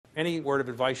any word of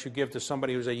advice you give to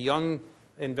somebody who's a young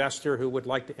investor who would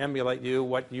like to emulate you,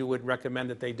 what you would recommend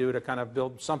that they do to kind of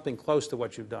build something close to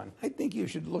what you've done? I think you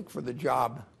should look for the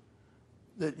job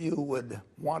that you would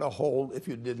want to hold if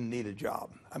you didn't need a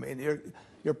job. I mean,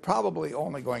 you're probably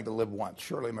only going to live once.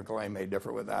 Shirley MacLaine may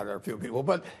differ with that, or a few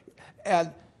people,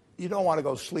 and you don't want to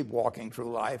go sleepwalking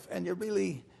through life. And you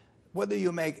really, whether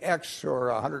you make X or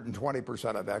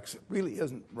 120% of X, it really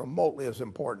isn't remotely as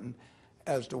important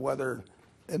as to whether,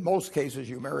 in most cases,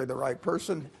 you marry the right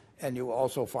person and you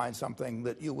also find something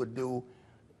that you would do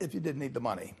if you didn't need the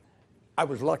money. I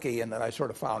was lucky in that I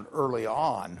sort of found early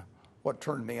on what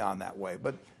turned me on that way.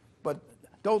 But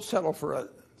don't settle for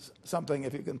something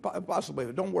if you can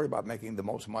possibly. Don't worry about making the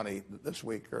most money this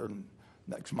week or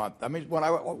next month. I mean, when I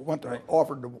went to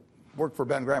offered to work for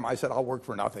Ben Graham, I said I'll work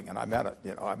for nothing, and I meant it.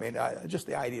 You know, I mean, just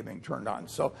the idea of being turned on.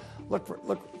 So look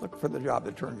for the job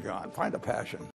that turns you on. Find a passion.